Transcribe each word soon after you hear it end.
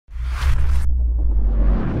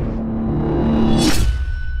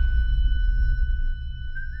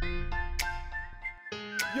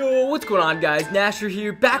What's going on, guys? Nasher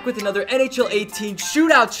here, back with another NHL 18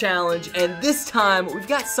 Shootout Challenge, and this time we've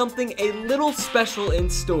got something a little special in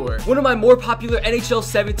store. One of my more popular NHL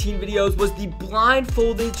 17 videos was the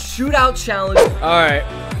Blindfolded Shootout Challenge. Alright,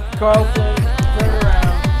 Carlton, turn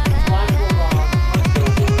around, blindfold on.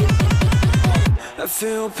 I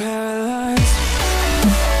feel paralyzed.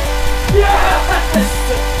 Yes!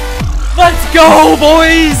 Let's go,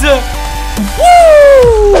 boys!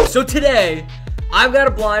 Woo! So today, I've got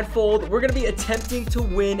a blindfold. We're gonna be attempting to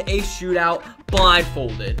win a shootout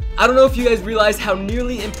blindfolded. I don't know if you guys realize how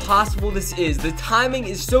nearly impossible this is. The timing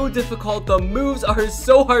is so difficult, the moves are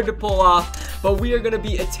so hard to pull off, but we are gonna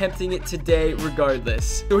be attempting it today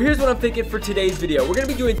regardless. So here's what I'm thinking for today's video. We're gonna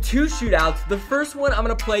be doing two shootouts. The first one I'm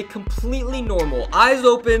gonna play completely normal, eyes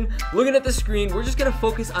open, looking at the screen. We're just gonna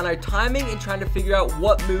focus on our timing and trying to figure out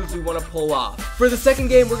what moves we wanna pull off. For the second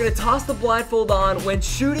game, we're gonna toss the blindfold on when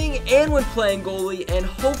shooting and when playing goalie, and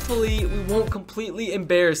hopefully we won't completely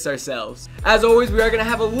embarrass ourselves. As always, we are going to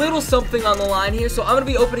have a little something on the line here, so I'm going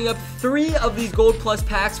to be opening up 3 of these Gold Plus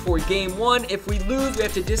packs for Game 1. If we lose, we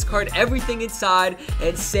have to discard everything inside,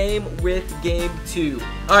 and same with Game 2.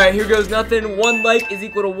 Alright, here goes nothing. 1 like is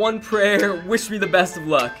equal to 1 prayer. Wish me the best of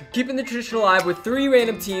luck. Keeping the tradition alive with 3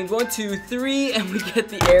 random teams. 1, 2, 3, and we get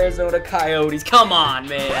the Arizona Coyotes. Come on,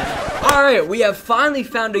 man. Alright, we have finally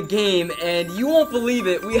found a game, and you won't believe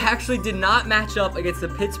it, we actually did not match up against the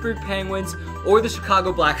Pittsburgh Penguins or the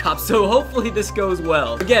Chicago Blackhawks, so hopefully this goes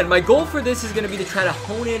well. Again, my goal for this is going to be to try to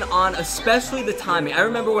hone in on especially the timing. I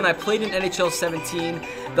remember when I played in NHL 17,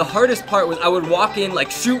 the hardest part was I would walk in,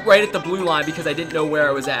 like, shoot right at the blue line because I didn't know where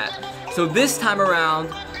I was at. So this time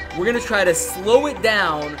around, we're going to try to slow it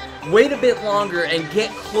down, wait a bit longer, and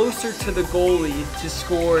get closer to the goalie to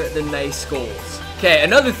score the nice goals. Okay,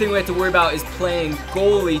 another thing we have to worry about is playing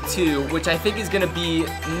goalie too, which I think is going to be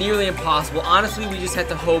nearly impossible. Honestly, we just have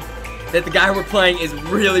to hope that the guy we're playing is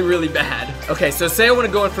really, really bad. Okay, so say I want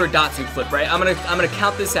to go in for a Datsuk flip, right? I'm gonna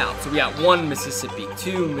count this out. So we got 1 Mississippi,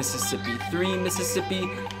 2 Mississippi, 3 Mississippi,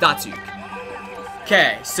 Datsuk.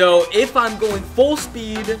 Okay, so if I'm going full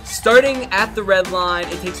speed, starting at the red line,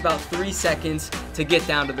 it takes about 3 seconds to get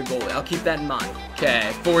down to the goalie. I'll keep that in mind.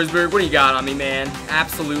 Okay, Forsberg, what do you got on me, man?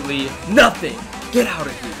 Absolutely nothing. Get out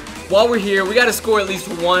of here. While we're here, we got to score at least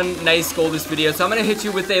 1 nice goal this video, so I'm going to hit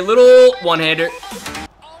you with a little one-hander.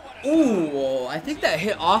 Ooh, I think that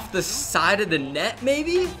hit off the side of the net,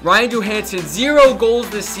 maybe? Ryan Johansson, 0 goals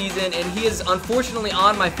this season, and he is unfortunately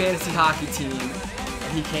on my fantasy hockey team.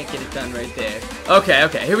 And he can't get it done right there.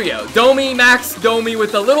 Okay, here we go. Domi, Max Domi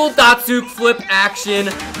with a little Datsuk flip action.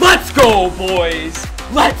 Let's go, boys.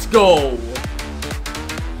 Let's go.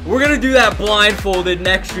 We're gonna do that blindfolded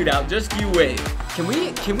next shootout. Just you wait. Can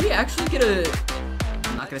we actually get a...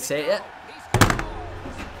 I'm not gonna say it yet.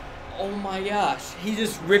 Oh my gosh, he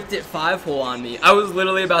just ripped it 5-hole on me. I was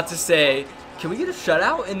literally about to say, can we get a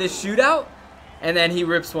shutout in this shootout? And then he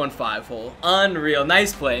rips one 5-hole. Unreal.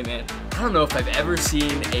 Nice play, man. I don't know if I've ever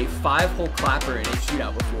seen a 5-hole clapper in a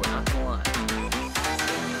shootout before, not gonna lie.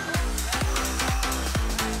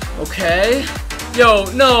 Okay. Yo,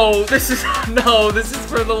 no, this is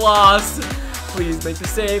for the loss. Please make the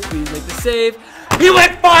save, please make the save. He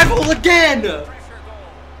went 5-hole again!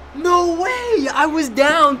 No way! I was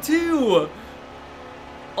down too!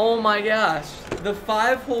 Oh my gosh. The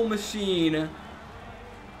 5-hole machine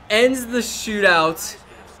ends the shootout.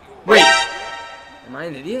 Wait. Am I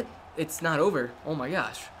an idiot? It's not over. Oh my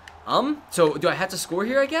gosh. So do I have to score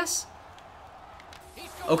here, I guess?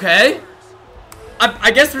 Okay.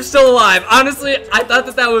 I guess we're still alive. Honestly, I thought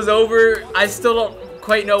that was over. I still don't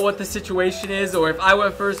quite know what the situation is, or if I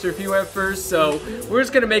went first or if you went first, so we're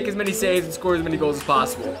just gonna make as many saves and score as many goals as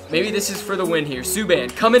possible. Maybe this is for the win here.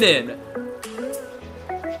 Subban coming in.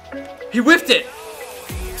 He whiffed it.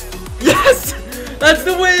 Yes, that's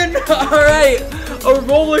the win. All right, a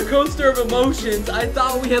roller coaster of emotions. I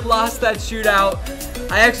thought we had lost that shootout.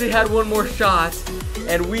 I actually had 1 more shot,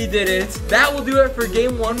 and we did it. That will do it for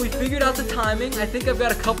Game 1. We figured out the timing. I think I've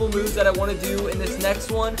got a couple moves that I want to do in this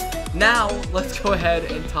next one. Now, let's go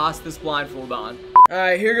ahead and toss this blindfold on.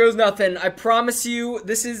 Alright, here goes nothing. I promise you,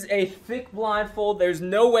 this is a thick blindfold. There's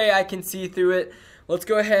no way I can see through it. Let's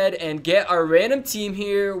go ahead and get our random team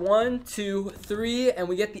here. 1, 2, 3, and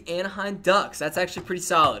we get the Anaheim Ducks. That's actually pretty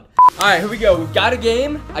solid. Alright, here we go. We've got a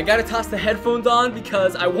game. I gotta toss the headphones on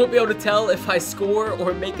because I won't be able to tell if I score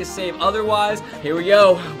or make a save otherwise. Here we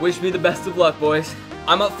go. Wish me the best of luck, boys.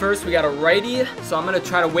 I'm up first. We got a righty, so I'm gonna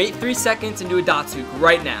try to wait 3 seconds and do a Datsuk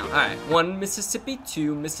right now. Alright, 1 Mississippi,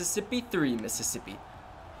 2 Mississippi, 3 Mississippi.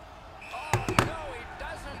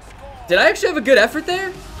 Did I actually have a good effort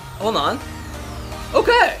there? Hold on.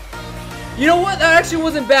 Okay. You know what? That actually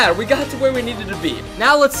wasn't bad. We got to where we needed to be.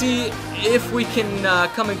 Now let's see if we can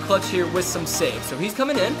come in clutch here with some saves. So he's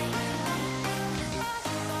coming in.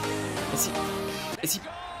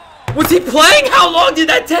 Was he playing? How long did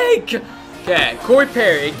that take? Okay, Corey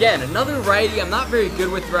Perry, again, another righty. I'm not very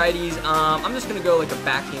good with righties. I'm just gonna go like a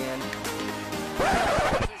backhand.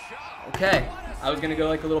 Okay, I was gonna go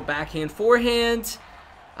like a little backhand forehand.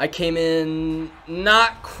 I came in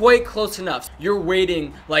not quite close enough. You're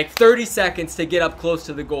waiting like 30 seconds to get up close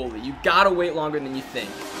to the goalie. You gotta wait longer than you think.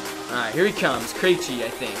 All right, here he comes, Krejci, I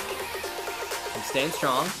think. I'm staying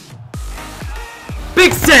strong.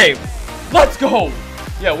 Big save! Let's go!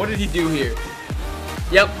 Yeah, what did he do here?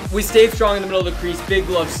 Yep, we stayed strong in the middle of the crease. Big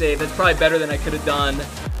glove save. That's probably better than I could have done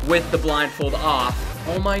with the blindfold off.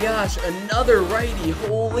 Oh my gosh, another righty.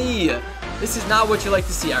 Holy. This is not what you like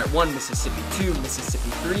to see. All right, 1 Mississippi, 2 Mississippi,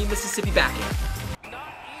 3 Mississippi backhand.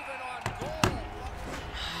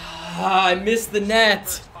 I missed the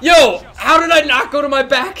net. Yo, how did I not go to my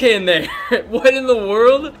backhand there? What in the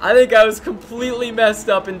world? I think I was completely messed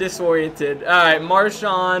up and disoriented. All right,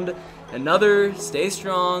 Marchand. Another, stay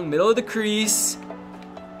strong, middle of the crease.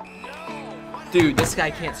 Dude, this guy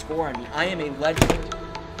can't score on me. I am a legend.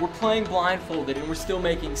 We're playing blindfolded and we're still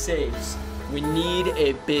making saves. We need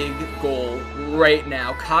a big goal right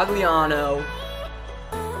now. Cogliano.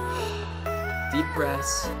 Deep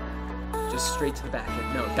breaths. Just straight to the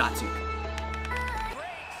backhand. No, got to.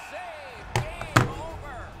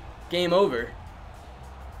 Game over.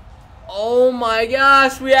 Oh my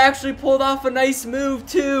gosh, we actually pulled off a nice move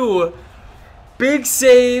too. Big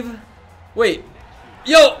save. Wait.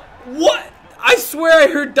 Yo, what? I swear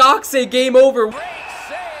I heard Doc say game over. Great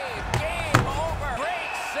save, game over.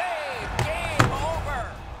 Great save, game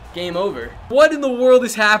over. Game over. What in the world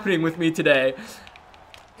is happening with me today?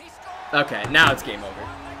 Okay, now it's game over.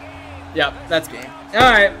 Yep, that's game. All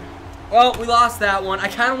right. Well, we lost that one. I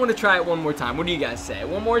kind of want to try it one more time. What do you guys say?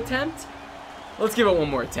 One more attempt? Let's give it one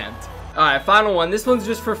more attempt. All right, final one. This one's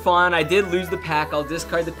just for fun. I did lose the pack. I'll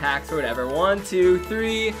discard the packs or whatever. 1, 2,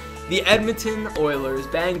 3. The Edmonton Oilers.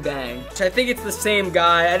 Bang, bang. I think it's the same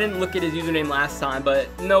guy. I didn't look at his username last time, but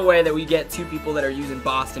no way that we get 2 people that are using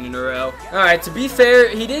Boston in a row. All right, to be fair,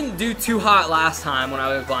 he didn't do too hot last time when I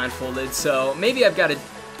was blindfolded, so maybe I've got to...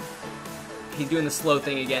 He's doing the slow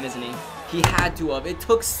thing again, isn't he? He had to have. It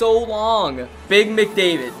took so long. Big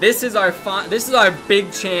McDavid. This is our big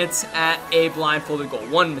chance at a blindfolded goal.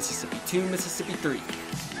 1 Mississippi, 2 Mississippi, 3.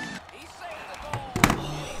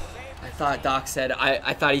 I thought Doc said,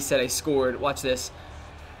 I thought he said I scored. Watch this.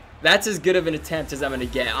 That's as good of an attempt as I'm going to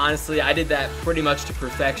get. Honestly, I did that pretty much to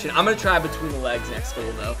perfection. I'm going to try between the legs next goal,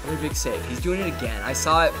 though. Very big save. He's doing it again. I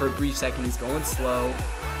saw it for a brief second. He's going slow.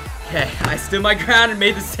 Okay, I stood my ground and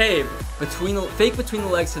made the save. Fake between the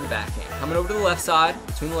legs to the backhand. Coming over to the left side,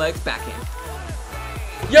 between the legs, backhand.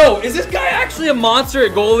 Yo, is this guy actually a monster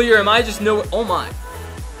at goalie, or am I just no? Oh my.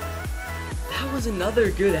 That was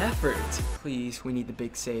another good effort. Please, we need the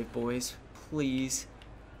big save, boys. Please.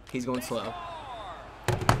 He's going slow.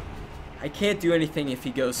 I can't do anything if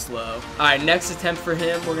he goes slow. All right, next attempt for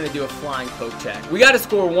him, we're going to do a flying poke check. We got to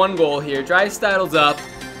score 1 goal here. Dreisaitl's up.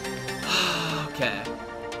 Okay.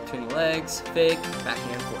 Between the legs, fake,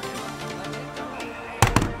 backhand, forehand.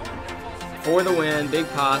 For the win, big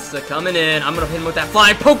pasta coming in. I'm going to hit him with that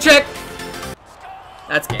flying poke check.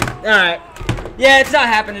 That's game. All right. Yeah, it's not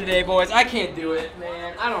happening today, boys. I can't do it,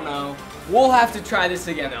 man. I don't know. We'll have to try this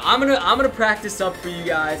again, though. I'm gonna practice up for you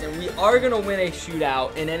guys, and we are gonna win a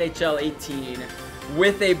shootout in NHL 18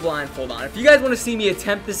 with a blindfold on. If you guys want to see me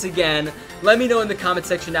attempt this again, let me know in the comment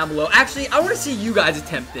section down below. Actually, I want to see you guys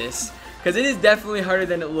attempt this, because it is definitely harder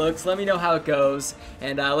than it looks. Let me know how it goes,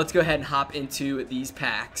 and let's go ahead and hop into these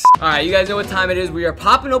packs. All right, you guys know what time it is. We are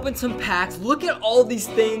popping open some packs. Look at all these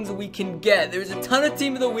things we can get. There's a ton of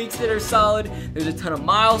Team of the Weeks that are solid. There's a ton of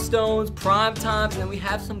milestones, prime times, and then we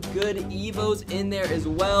have some good Evos in there as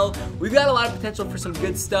well. We've got a lot of potential for some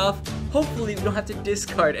good stuff. Hopefully, we don't have to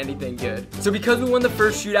discard anything good. So because we won the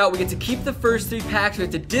first shootout, we get to keep the first 3 packs. We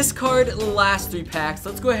have to discard the last 3 packs.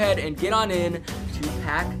 Let's go ahead and get on in to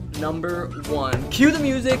pack number 1. Cue the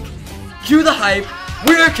music, cue the hype.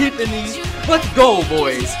 We're keeping these. Let's go,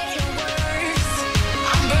 boys.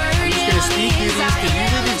 I'm just gonna speak through these because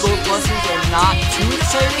usually these gold pluses are not too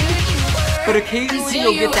exciting, but occasionally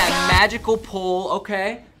you'll get that magical pull.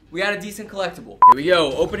 Okay, we got a decent collectible. Here we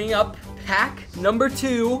go. Opening up pack number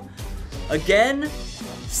 2. Again,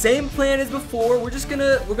 same plan as before. We're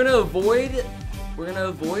gonna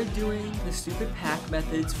avoid doing the stupid pack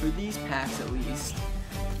methods for these packs at least.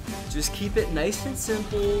 Just keep it nice and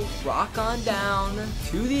simple, rock on down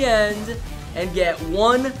to the end, and get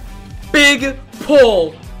 1 big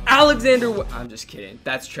pull. Alexander, I'm just kidding.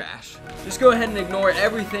 That's trash. Just go ahead and ignore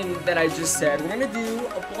everything that I just said. We're gonna do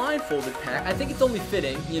a blindfolded pack. I think it's only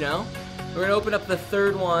fitting, you know? We're gonna open up the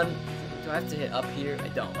third one. Do I have to hit up here? I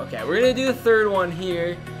don't. Okay, we're gonna do the third one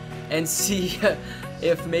here and see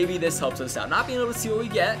if maybe this helps us out. Not being able to see what we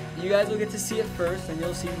get, you guys will get to see it first, and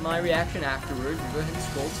you'll see my reaction afterwards. We'll go ahead and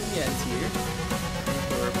scroll to the end here.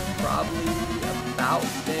 We're probably about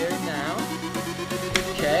there now.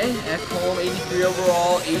 Okay, Ekholm, 83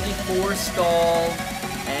 overall, 84 stall,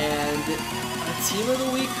 and a Team of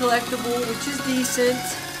the Week collectible, which is decent,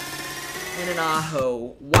 and an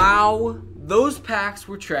Aho. Wow, those packs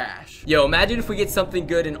were trash. Yo, imagine if we get something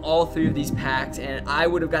good in all three of these packs, and I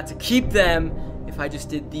would have got to keep them if I just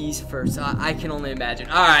did these first. I can only imagine.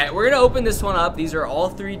 All right, we're gonna open this one up. These are all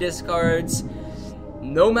three discards.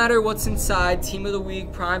 No matter what's inside, Team of the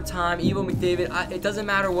Week, Prime Time, Evo McDavid, it doesn't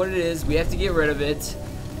matter what it is. We have to get rid of it.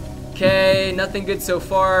 Okay, nothing good so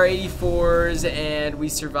far. 84s, and we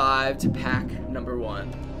survived pack number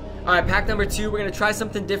 1. All right, pack number 2. We're gonna try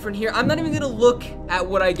something different here. I'm not even gonna look at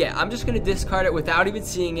what I get. I'm just gonna discard it without even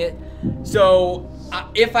seeing it. So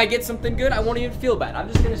if I get something good, I won't even feel bad. I'm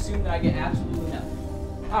just gonna assume that I get absolutely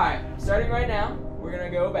nothing. All right, starting right now, we're gonna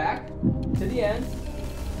go back to the end.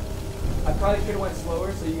 I probably could have went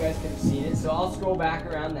slower so you guys could have seen it. So I'll scroll back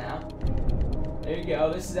around now. There you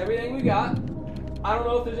go. This is everything we got. I don't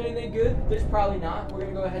know if there's anything good. There's probably not. We're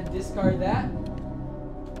gonna go ahead and discard that.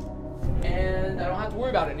 And I don't have to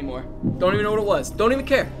worry about it anymore. Don't even know what it was. Don't even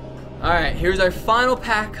care. All right, here's our final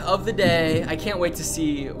pack of the day. I can't wait to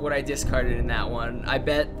see what I discarded in that one. I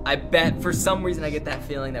bet for some reason I get that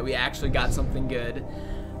feeling that we actually got something good.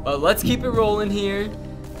 But let's keep it rolling here.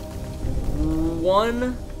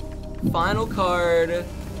 One final card.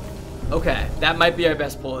 Okay, that might be our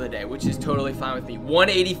best pull of the day, which is totally fine with me.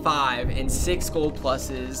 185 and 6 gold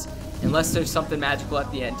pluses, unless there's something magical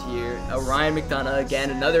at the end here. Ryan McDonough, again,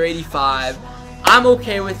 another 85. I'm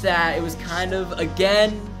okay with that. It was kind of,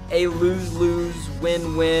 again, a lose-lose,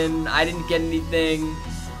 win-win. I didn't get anything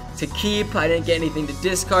to keep. I didn't get anything to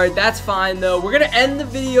discard. That's fine, though. We're going to end the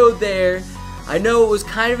video there. I know it was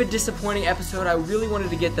kind of a disappointing episode. I really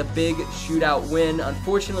wanted to get the big shootout win.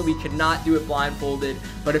 Unfortunately, we could not do it blindfolded.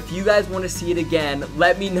 But if you guys want to see it again,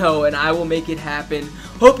 let me know and I will make it happen.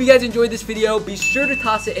 Hope you guys enjoyed this video. Be sure to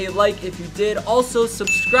toss it a like if you did. Also,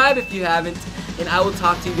 subscribe if you haven't. And I will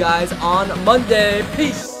talk to you guys on Monday.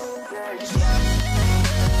 Peace!